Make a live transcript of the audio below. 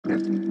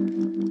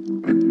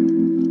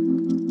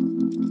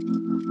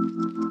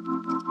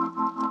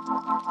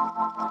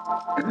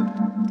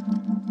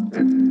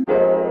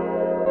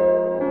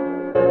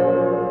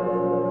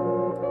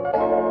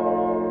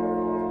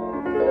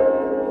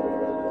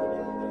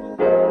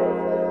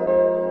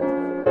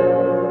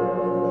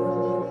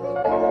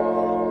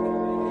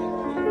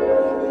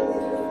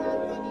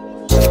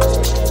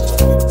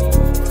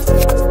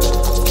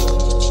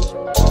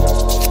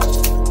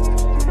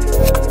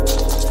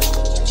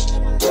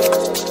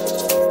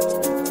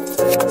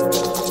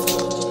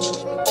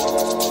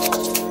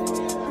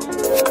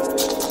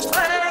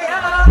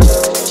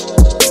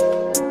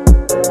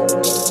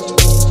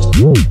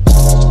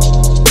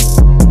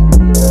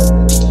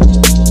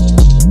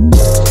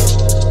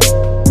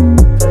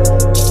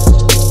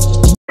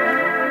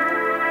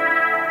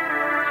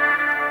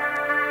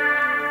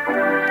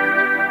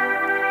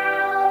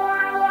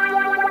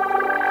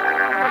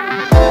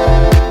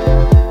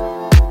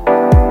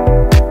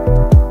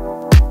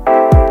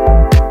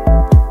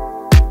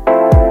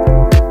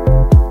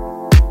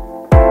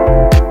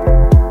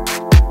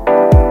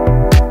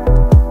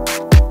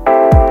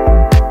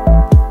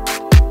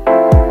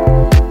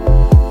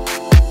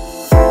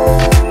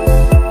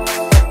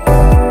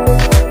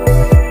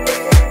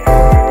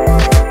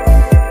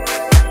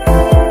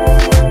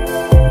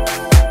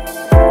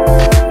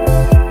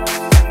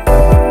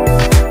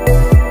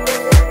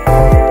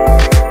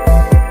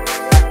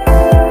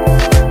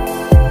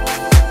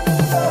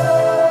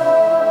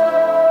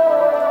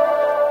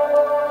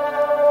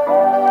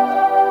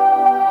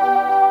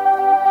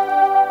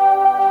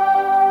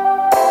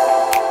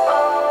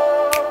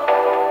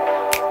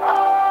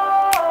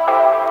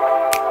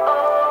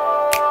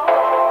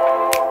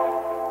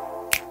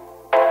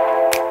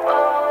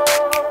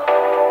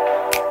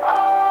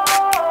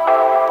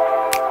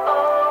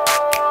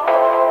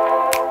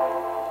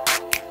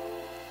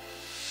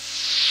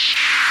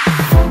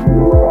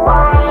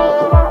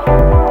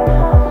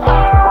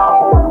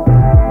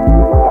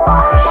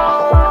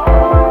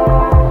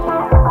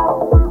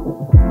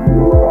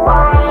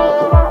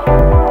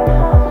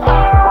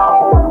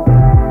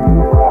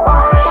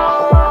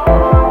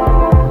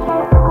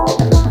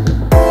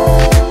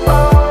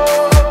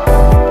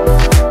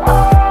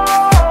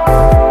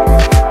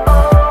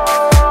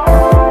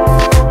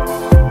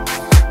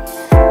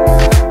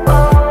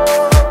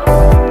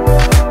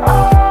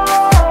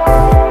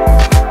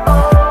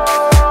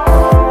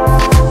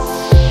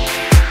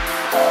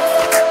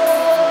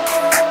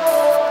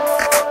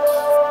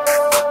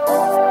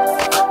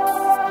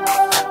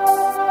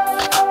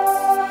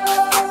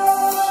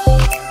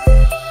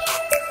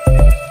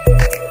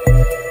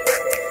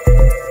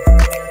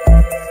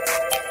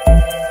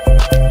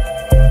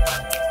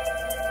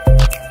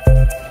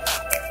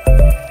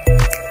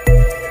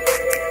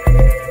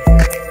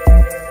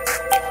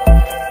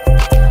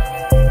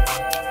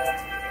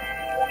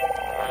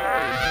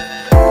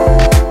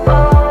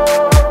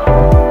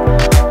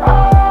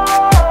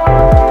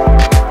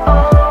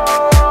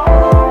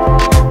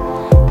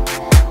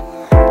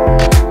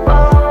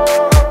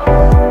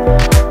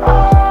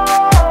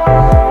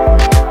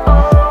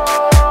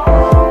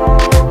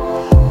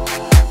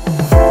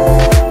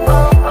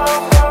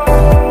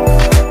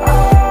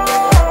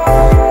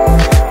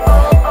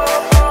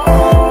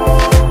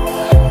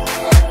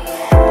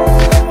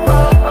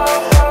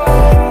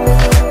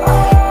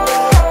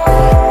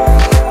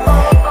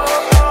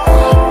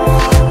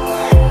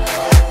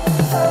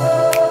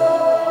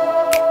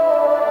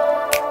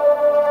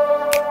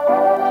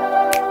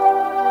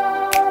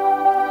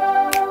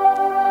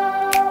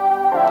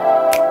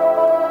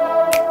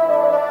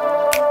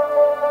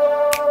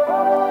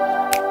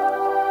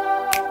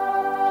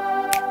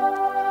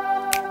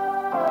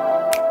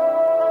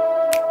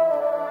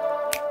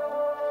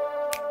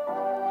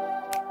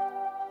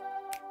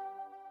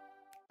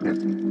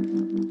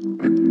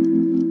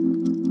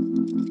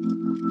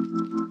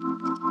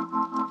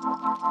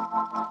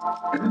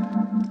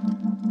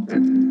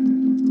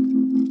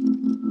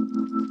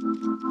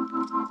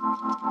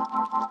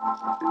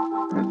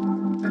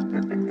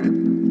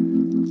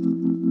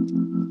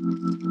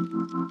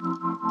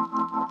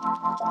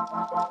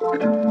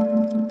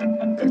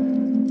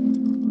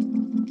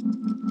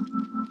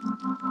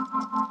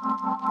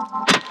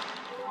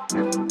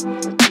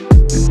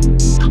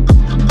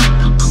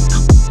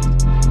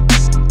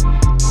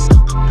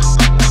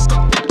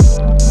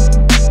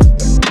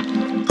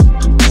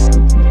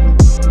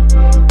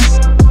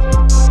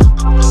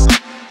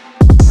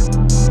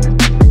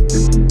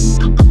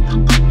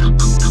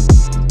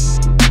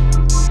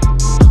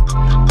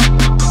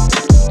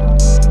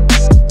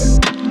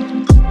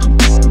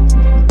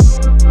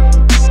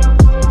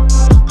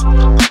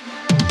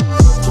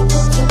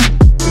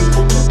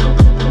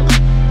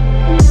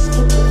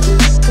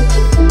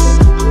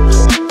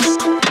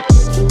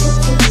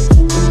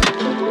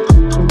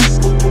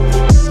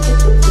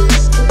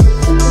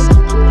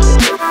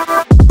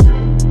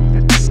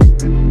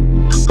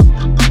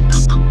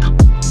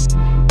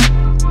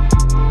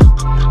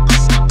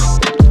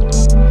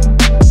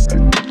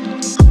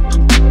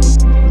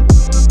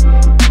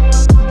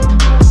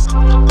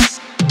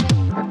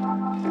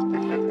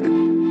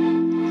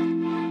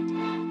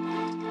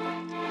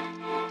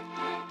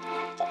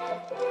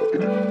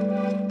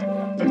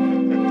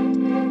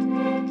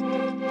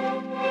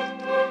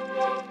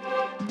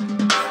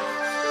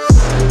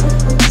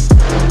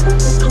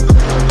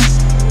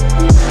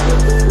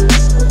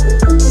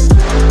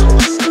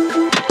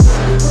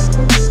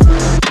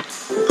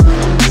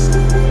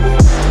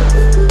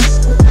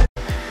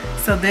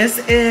this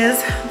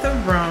is the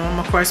room.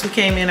 Of course, we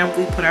came in and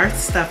we put our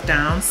stuff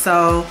down.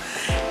 So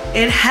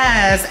it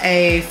has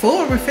a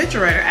full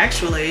refrigerator,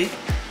 actually.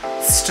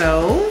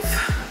 Stove.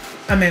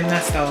 I mean,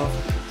 not stove.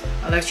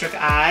 Electric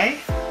eye.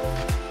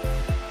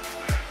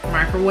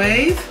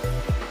 Microwave.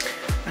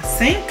 A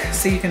sink,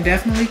 so you can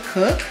definitely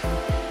cook.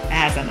 It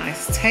has a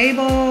nice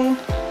table.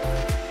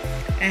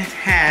 It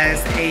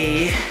has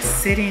a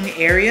sitting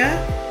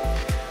area,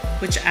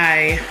 which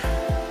high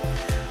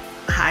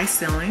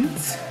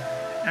ceilings.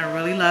 I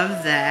really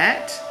love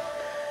that.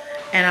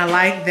 And I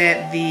like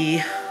that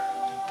the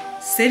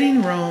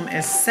sitting room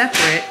is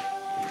separate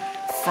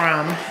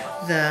from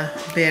the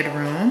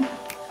bedroom.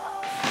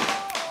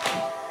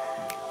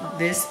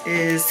 This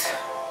is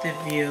the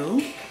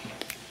view.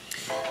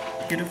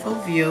 Beautiful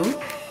view.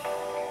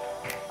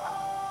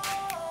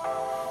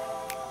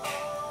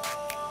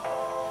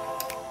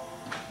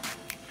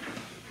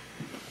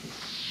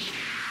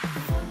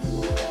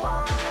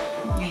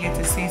 You get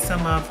to see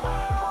some of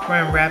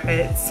Grand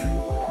Rapids'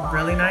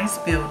 really nice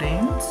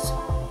buildings.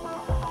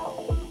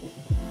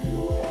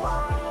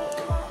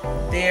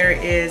 There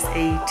is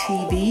a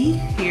TV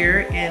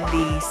here in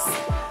the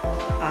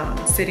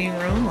sitting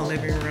room or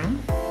living room.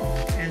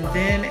 And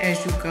then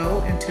as you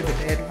go into the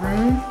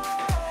bedroom,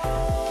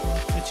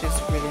 which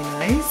is really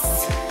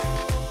nice.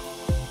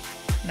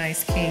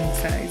 Nice king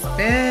size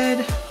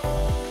bed.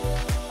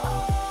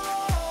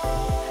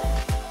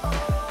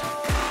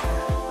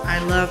 I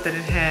love that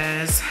it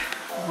has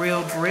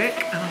real brick.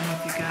 I don't know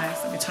if you guys,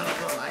 let me turn on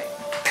the light.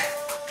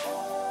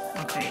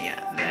 Okay,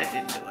 yeah, that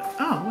didn't do it.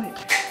 Oh, wait,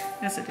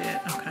 yes it did,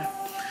 okay.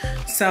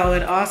 So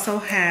it also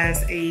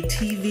has a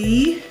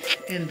TV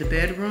in the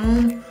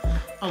bedroom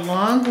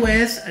along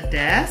with a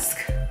desk.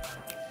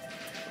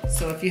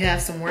 So if you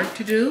have some work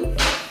to do,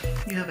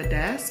 you have a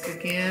desk.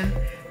 Again,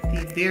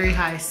 the very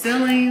high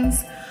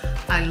ceilings.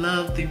 I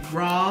love the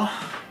raw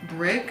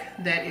brick.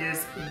 That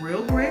is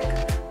real brick.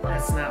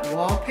 That's not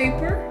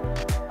wallpaper.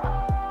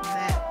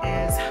 That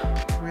is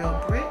real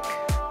brick.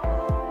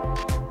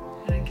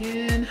 And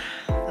again,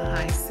 the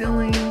high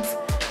ceilings.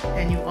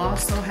 And you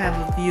also have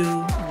a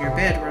view in your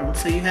bedroom.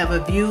 So you have a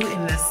view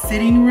in the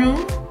sitting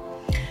room.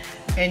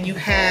 And you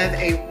have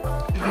a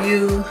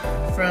view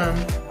from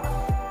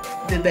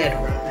the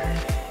bedroom,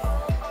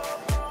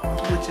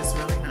 which is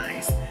really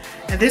nice.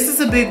 And this is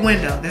a big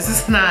window. This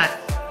is not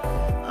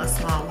a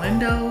small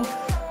window.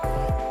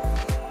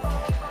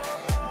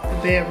 The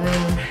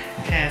bedroom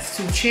has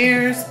 2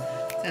 chairs.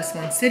 That's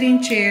one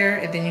sitting chair,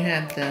 and then you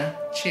have the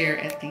chair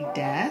at the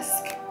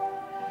desk,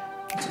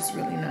 which is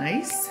really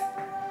nice.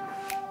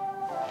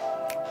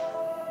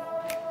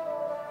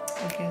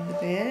 Again, the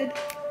bed.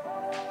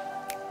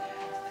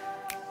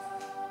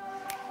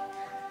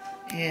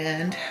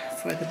 And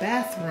for the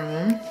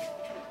bathroom,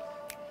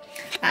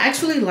 I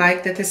actually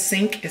like that the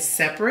sink is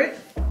separate,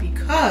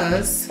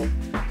 because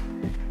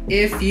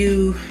if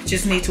you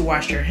just need to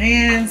wash your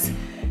hands,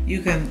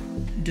 you can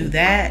do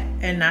that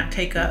and not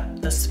take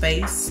up the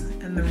space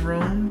in the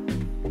room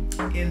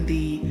in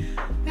the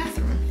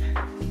bathroom.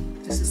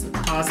 This is the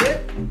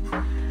closet.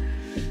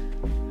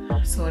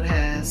 So it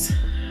has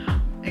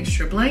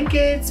extra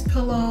blankets,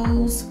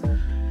 pillows,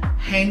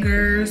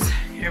 hangers,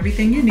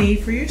 everything you need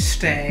for your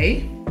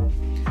stay.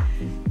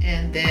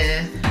 And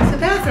then the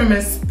bathroom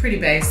is pretty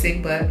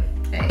basic, but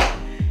hey,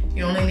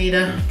 you only need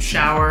a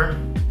shower.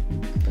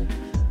 So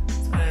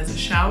it has a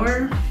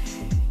shower,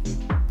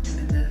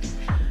 and then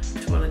the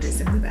toilet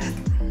is in the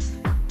bathroom.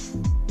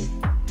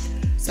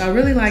 So I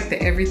really like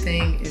that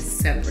everything is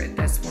separate.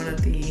 That's one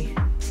of the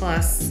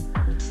plus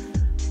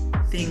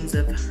things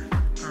of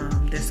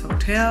this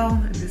hotel,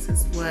 and this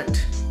is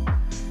what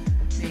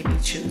made me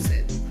choose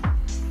it.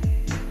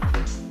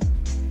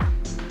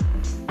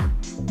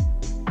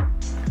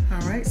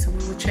 So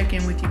we will check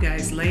in with you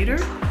guys later,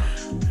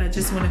 but I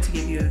just wanted to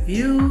give you a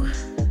view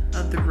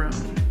of the room.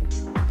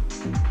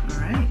 All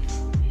right.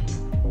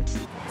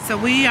 So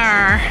we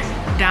are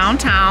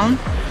downtown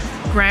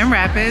Grand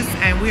Rapids,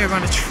 and we are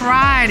going to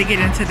try to get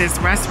into this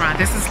restaurant.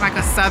 This is like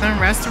a southern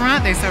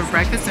restaurant. They serve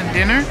breakfast and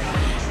dinner,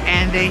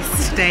 and they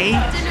stay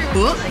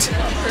booked,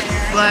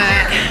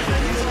 but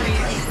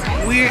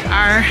we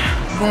are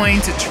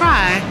going to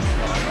try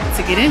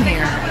to get in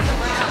here.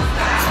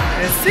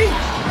 Let's see.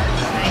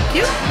 Thank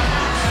you.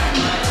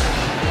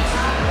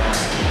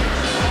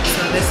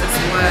 This is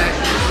what it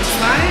looks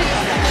like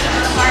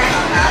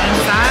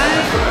inside.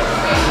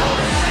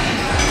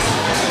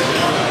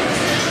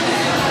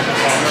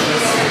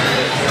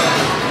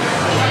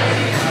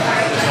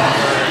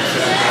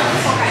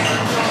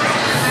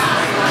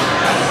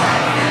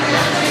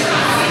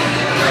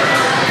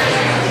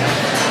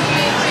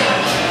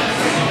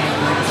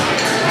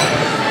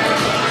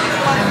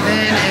 And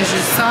then, as you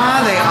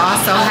saw, they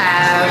also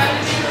have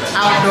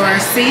outdoor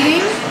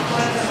seating.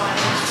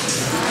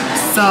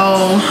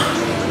 So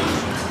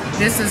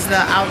this is the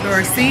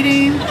outdoor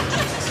seating,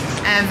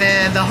 and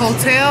then the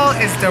hotel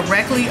is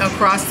directly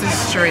across the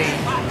street.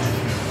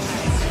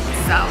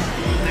 So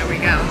there we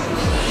go.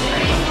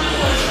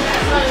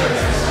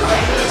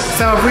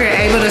 So if we're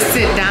able to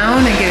sit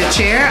down and get a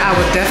chair, I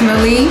would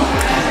definitely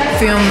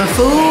film the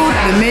food,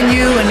 the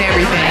menu, and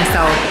everything.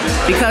 So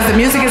because the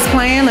music is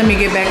playing, let me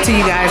get back to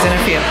you guys in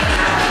a few.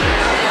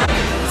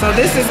 So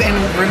this is in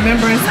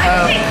remembrance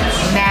of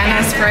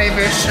Nana's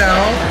favorite show,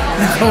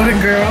 The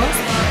Golden Girls.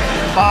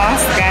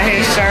 Boss got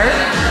his shirt.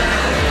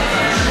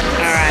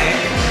 All right.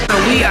 So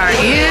we are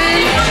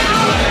in,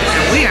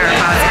 and we are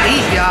about to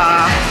eat, y'all.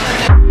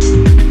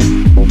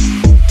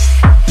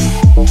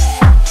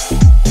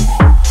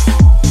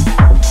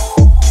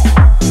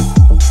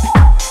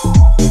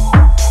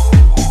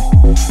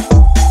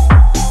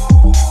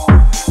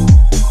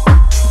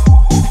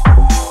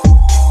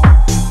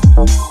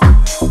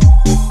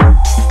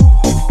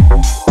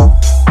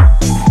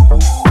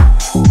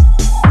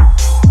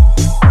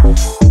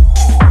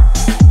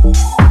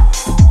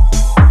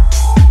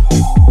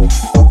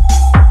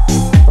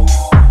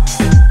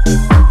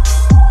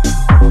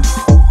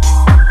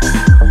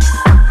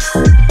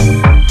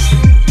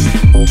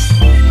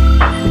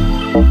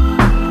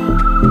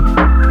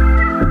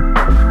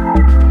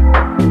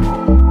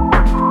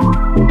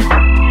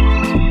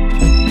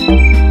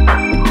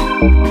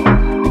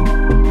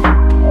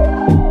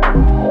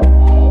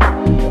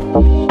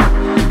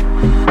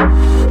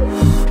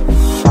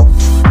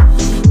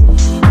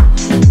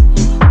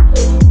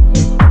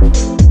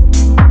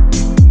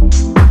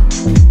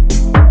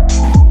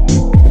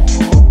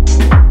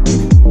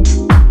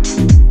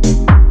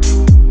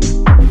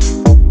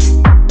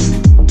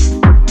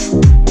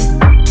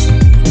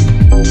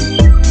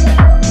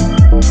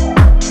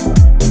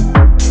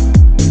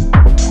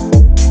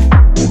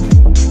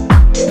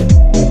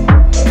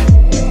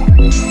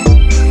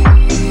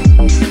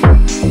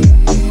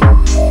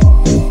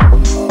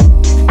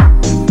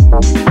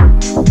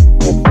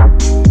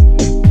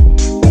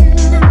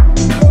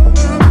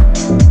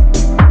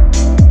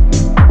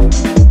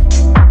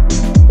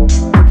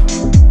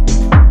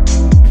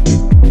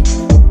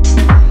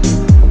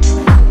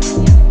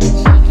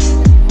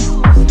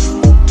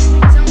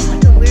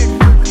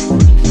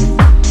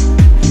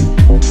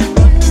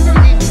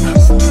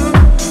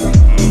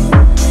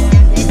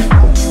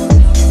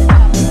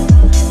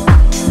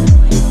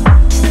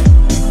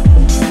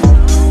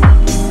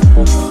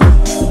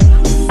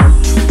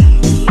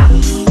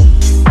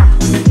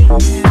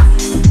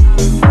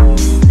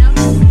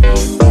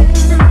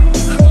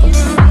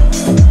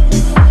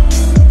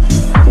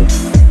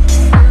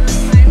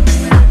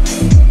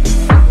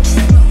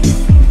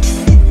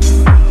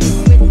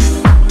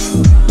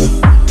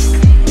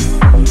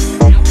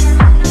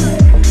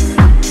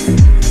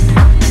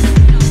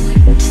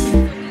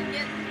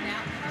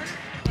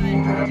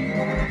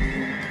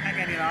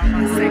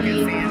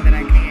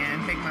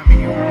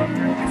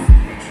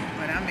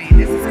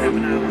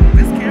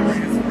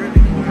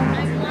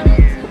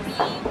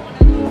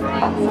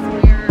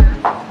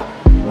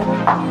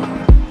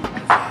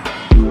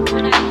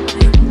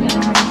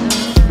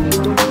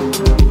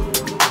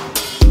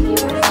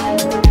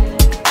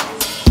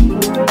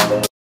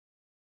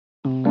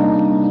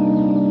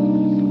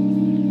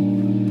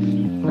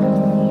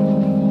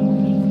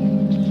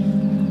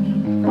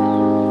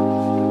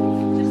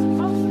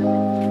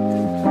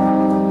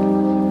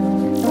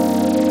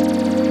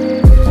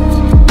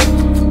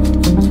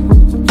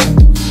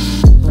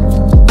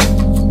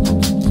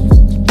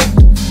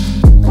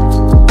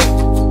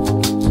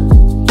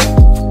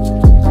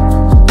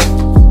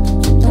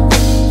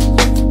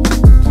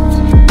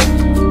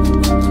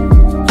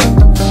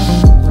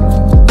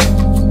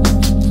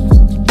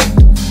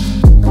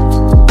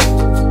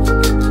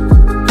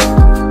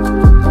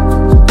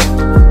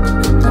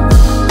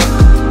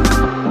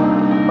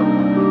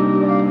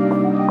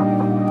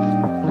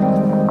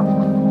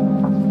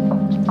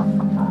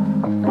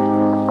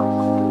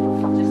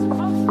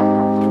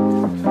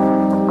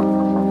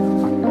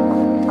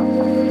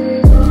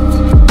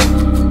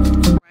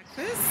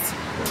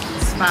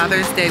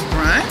 Father's Day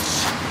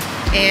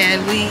brunch,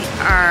 and we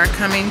are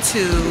coming to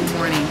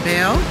Morning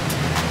Bell.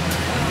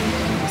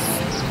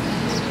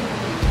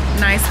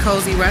 Nice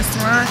cozy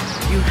restaurant.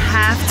 You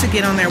have to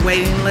get on their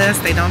waiting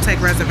list. They don't take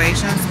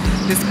reservations.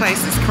 This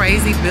place is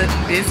crazy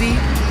busy.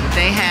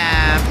 They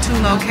have 2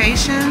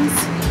 locations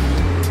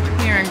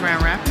here in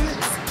Grand Rapids.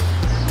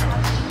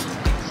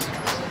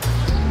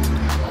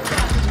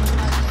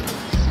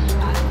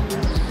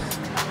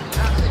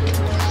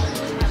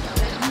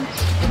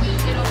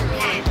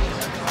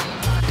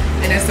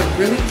 And it's a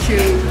really cute,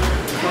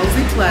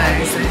 cozy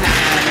place. It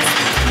has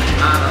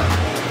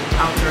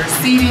outdoor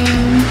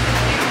seating.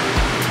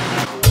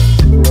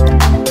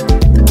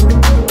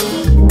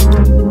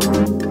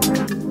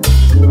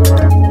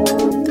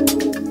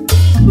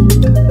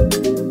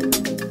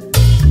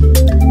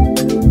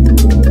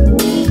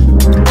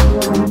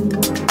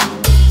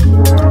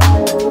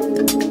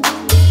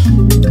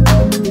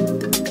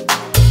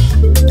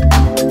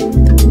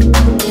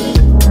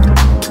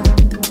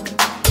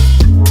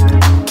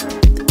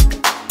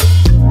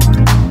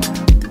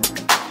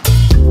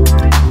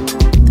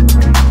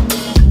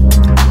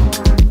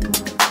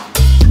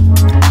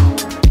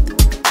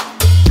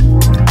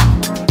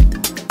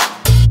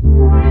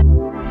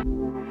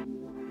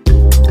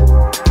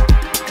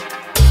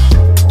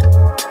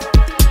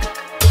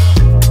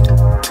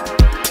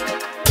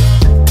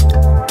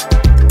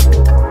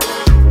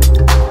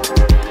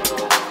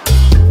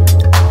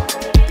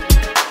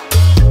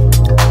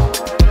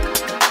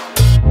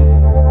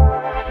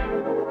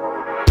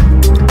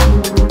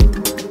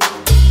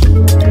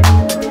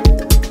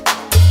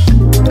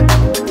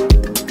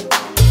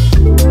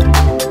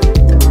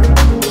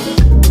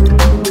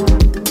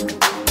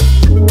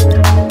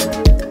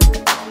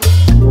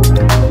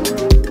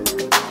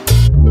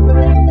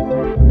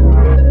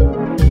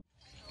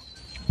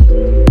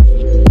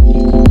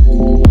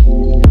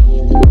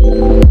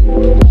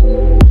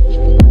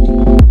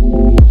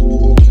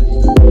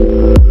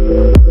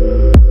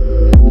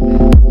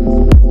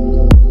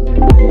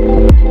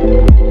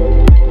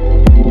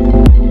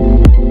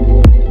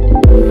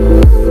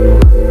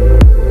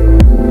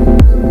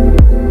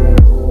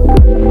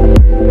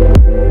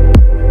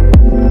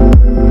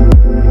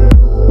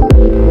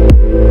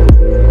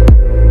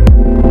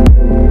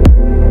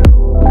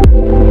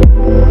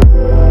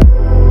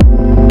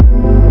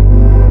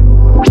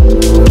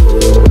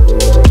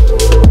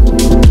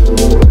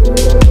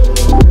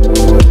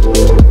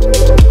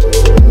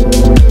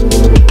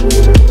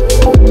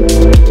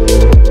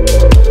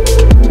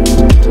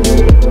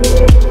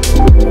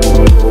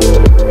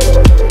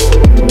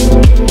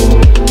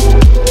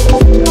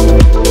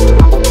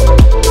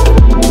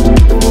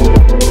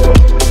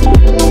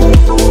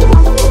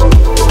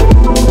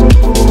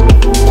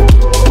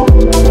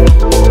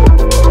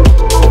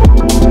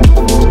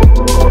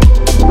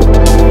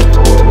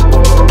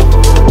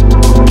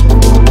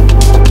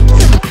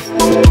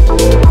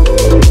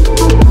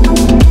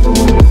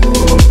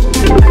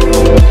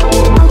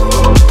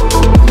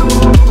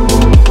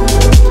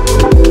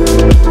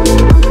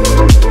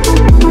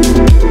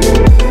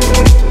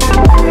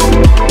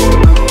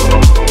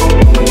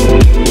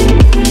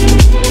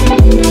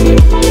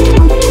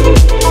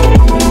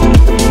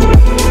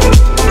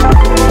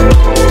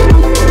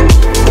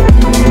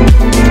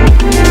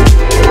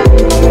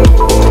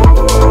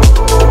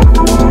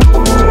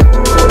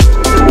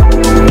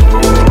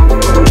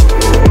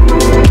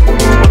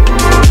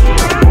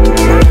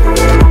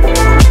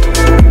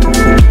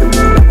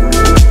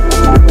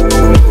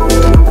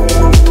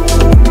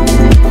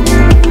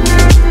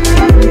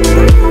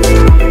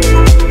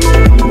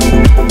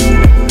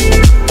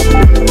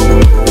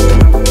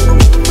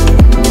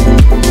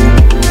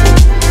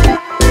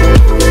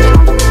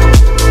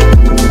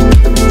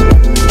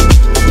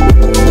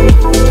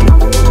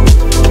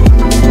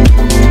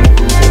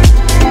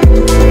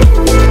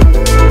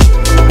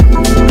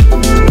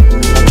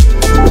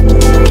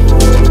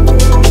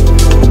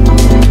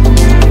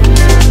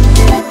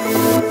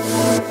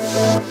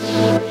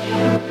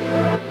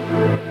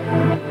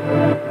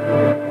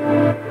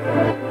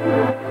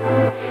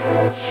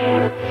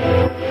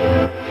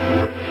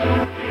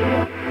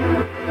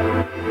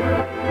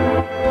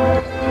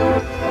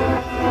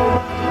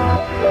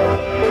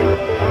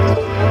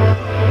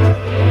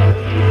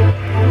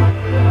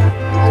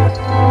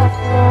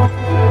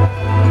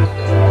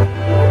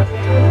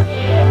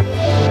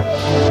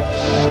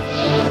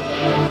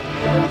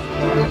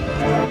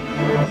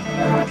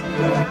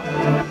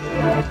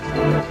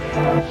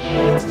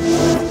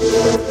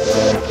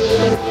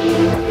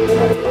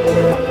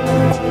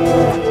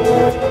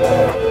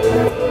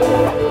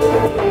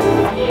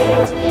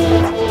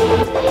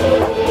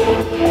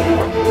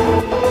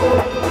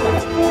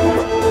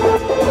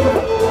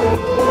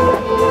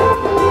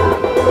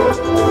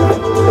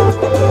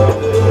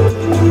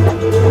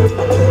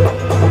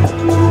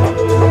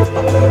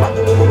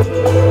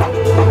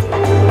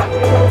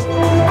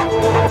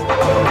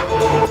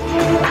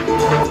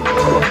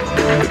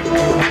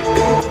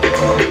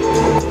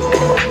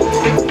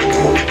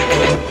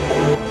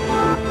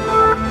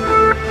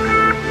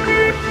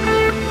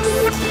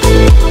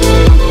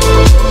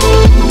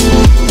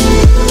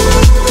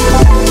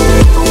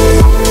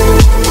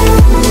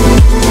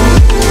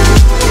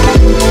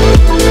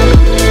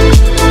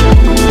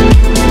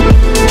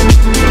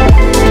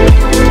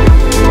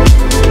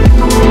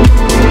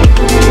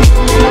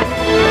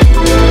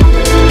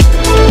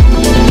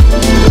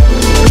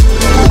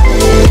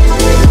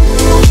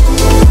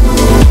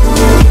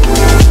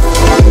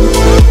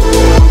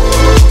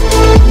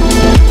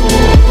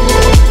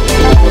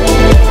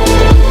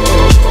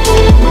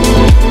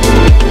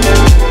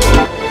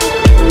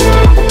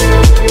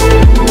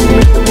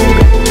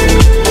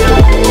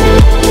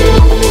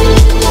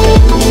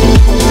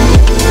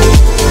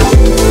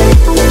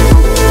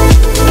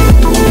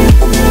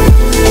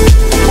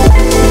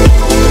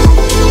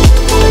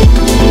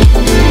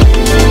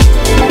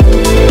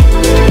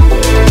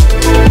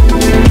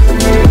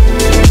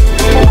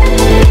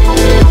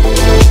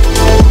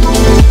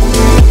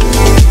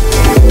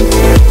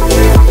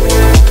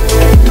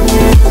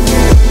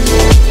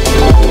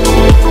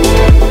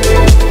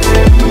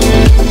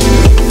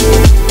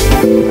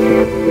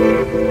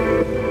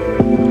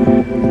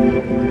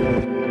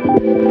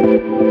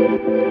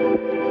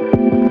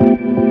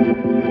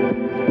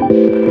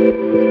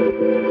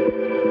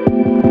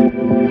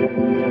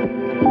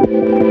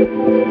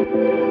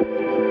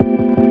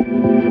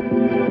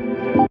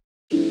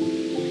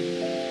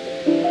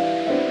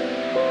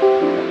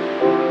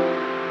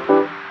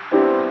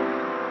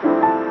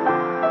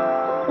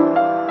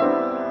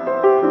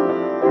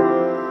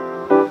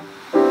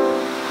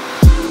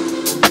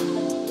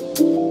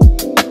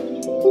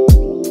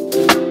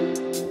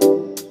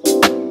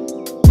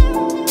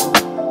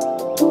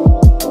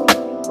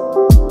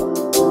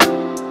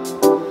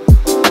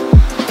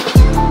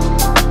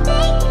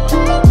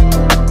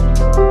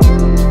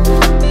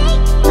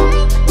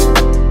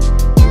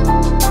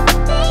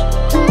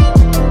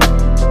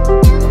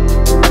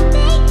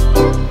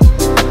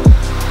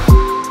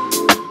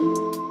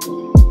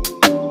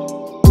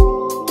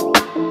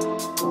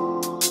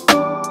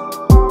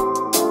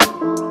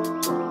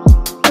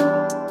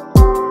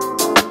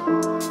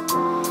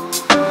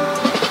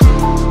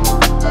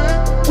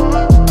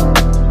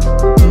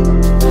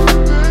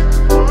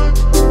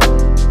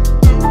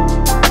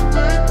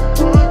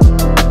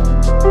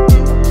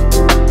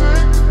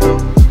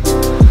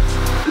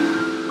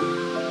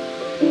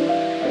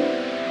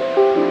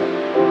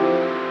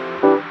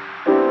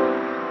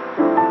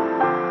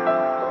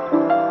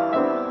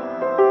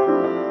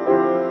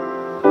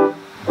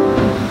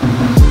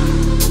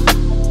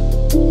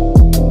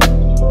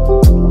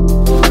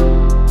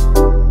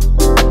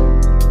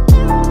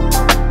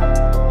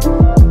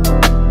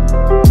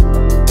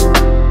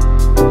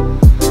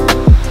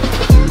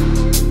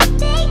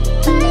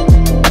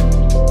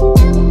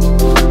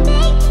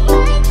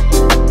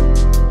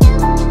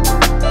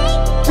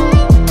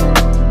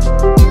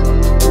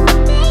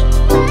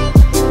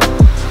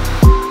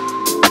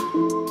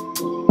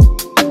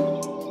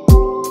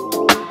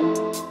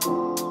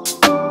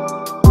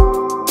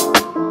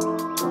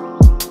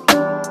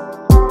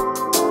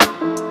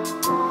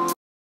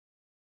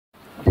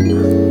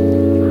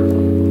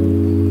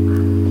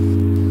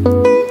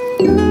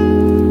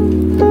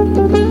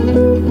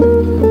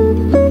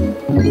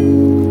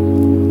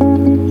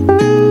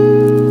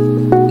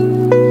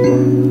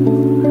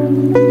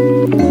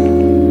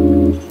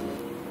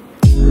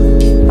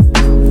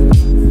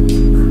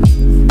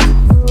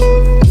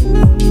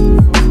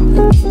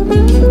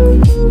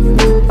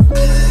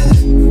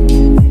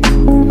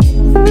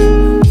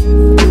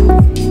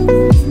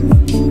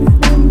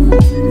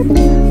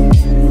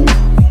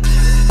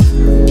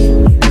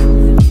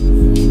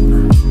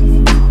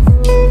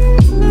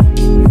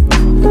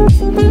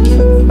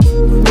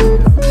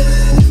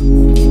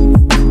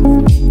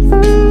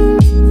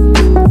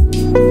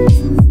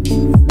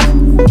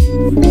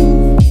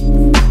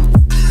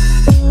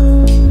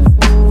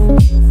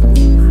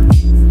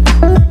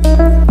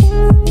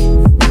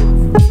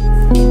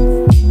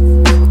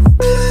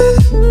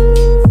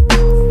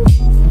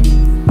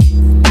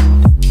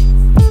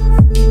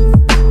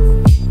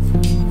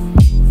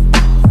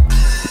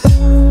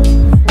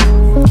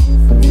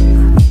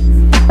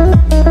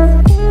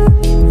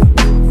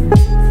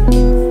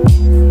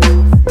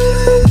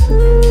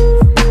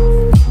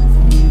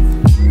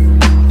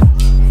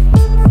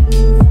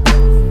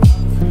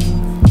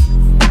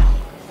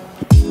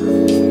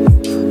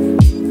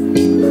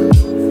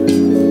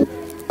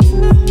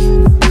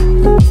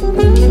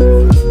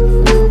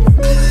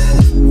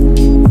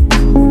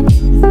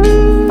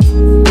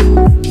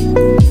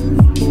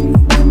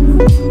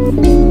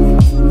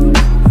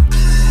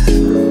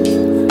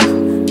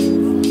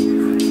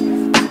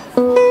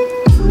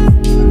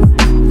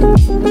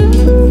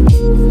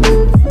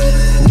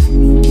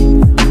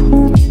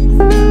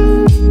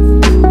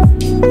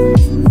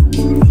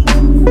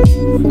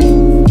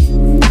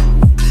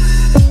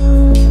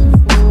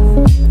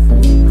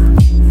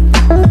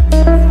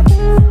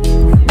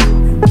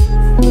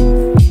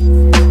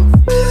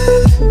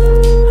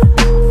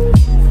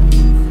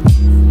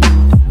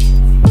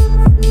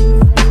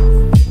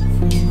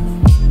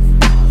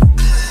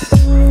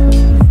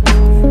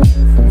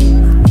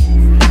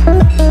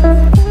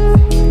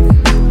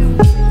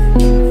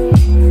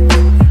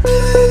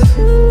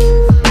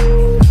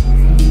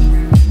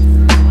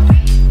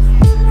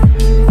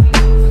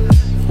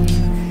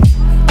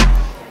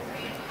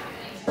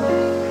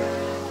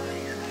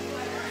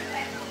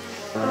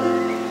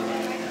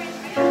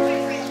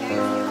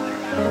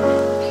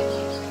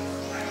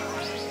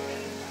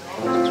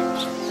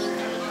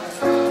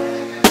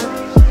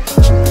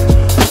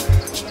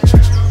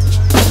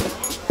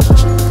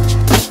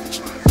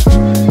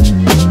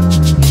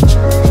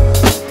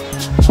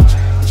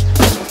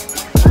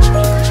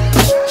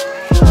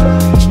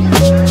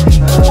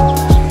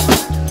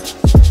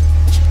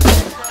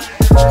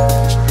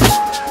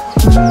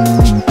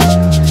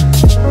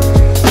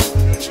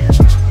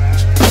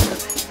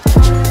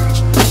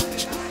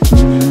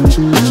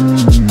 it.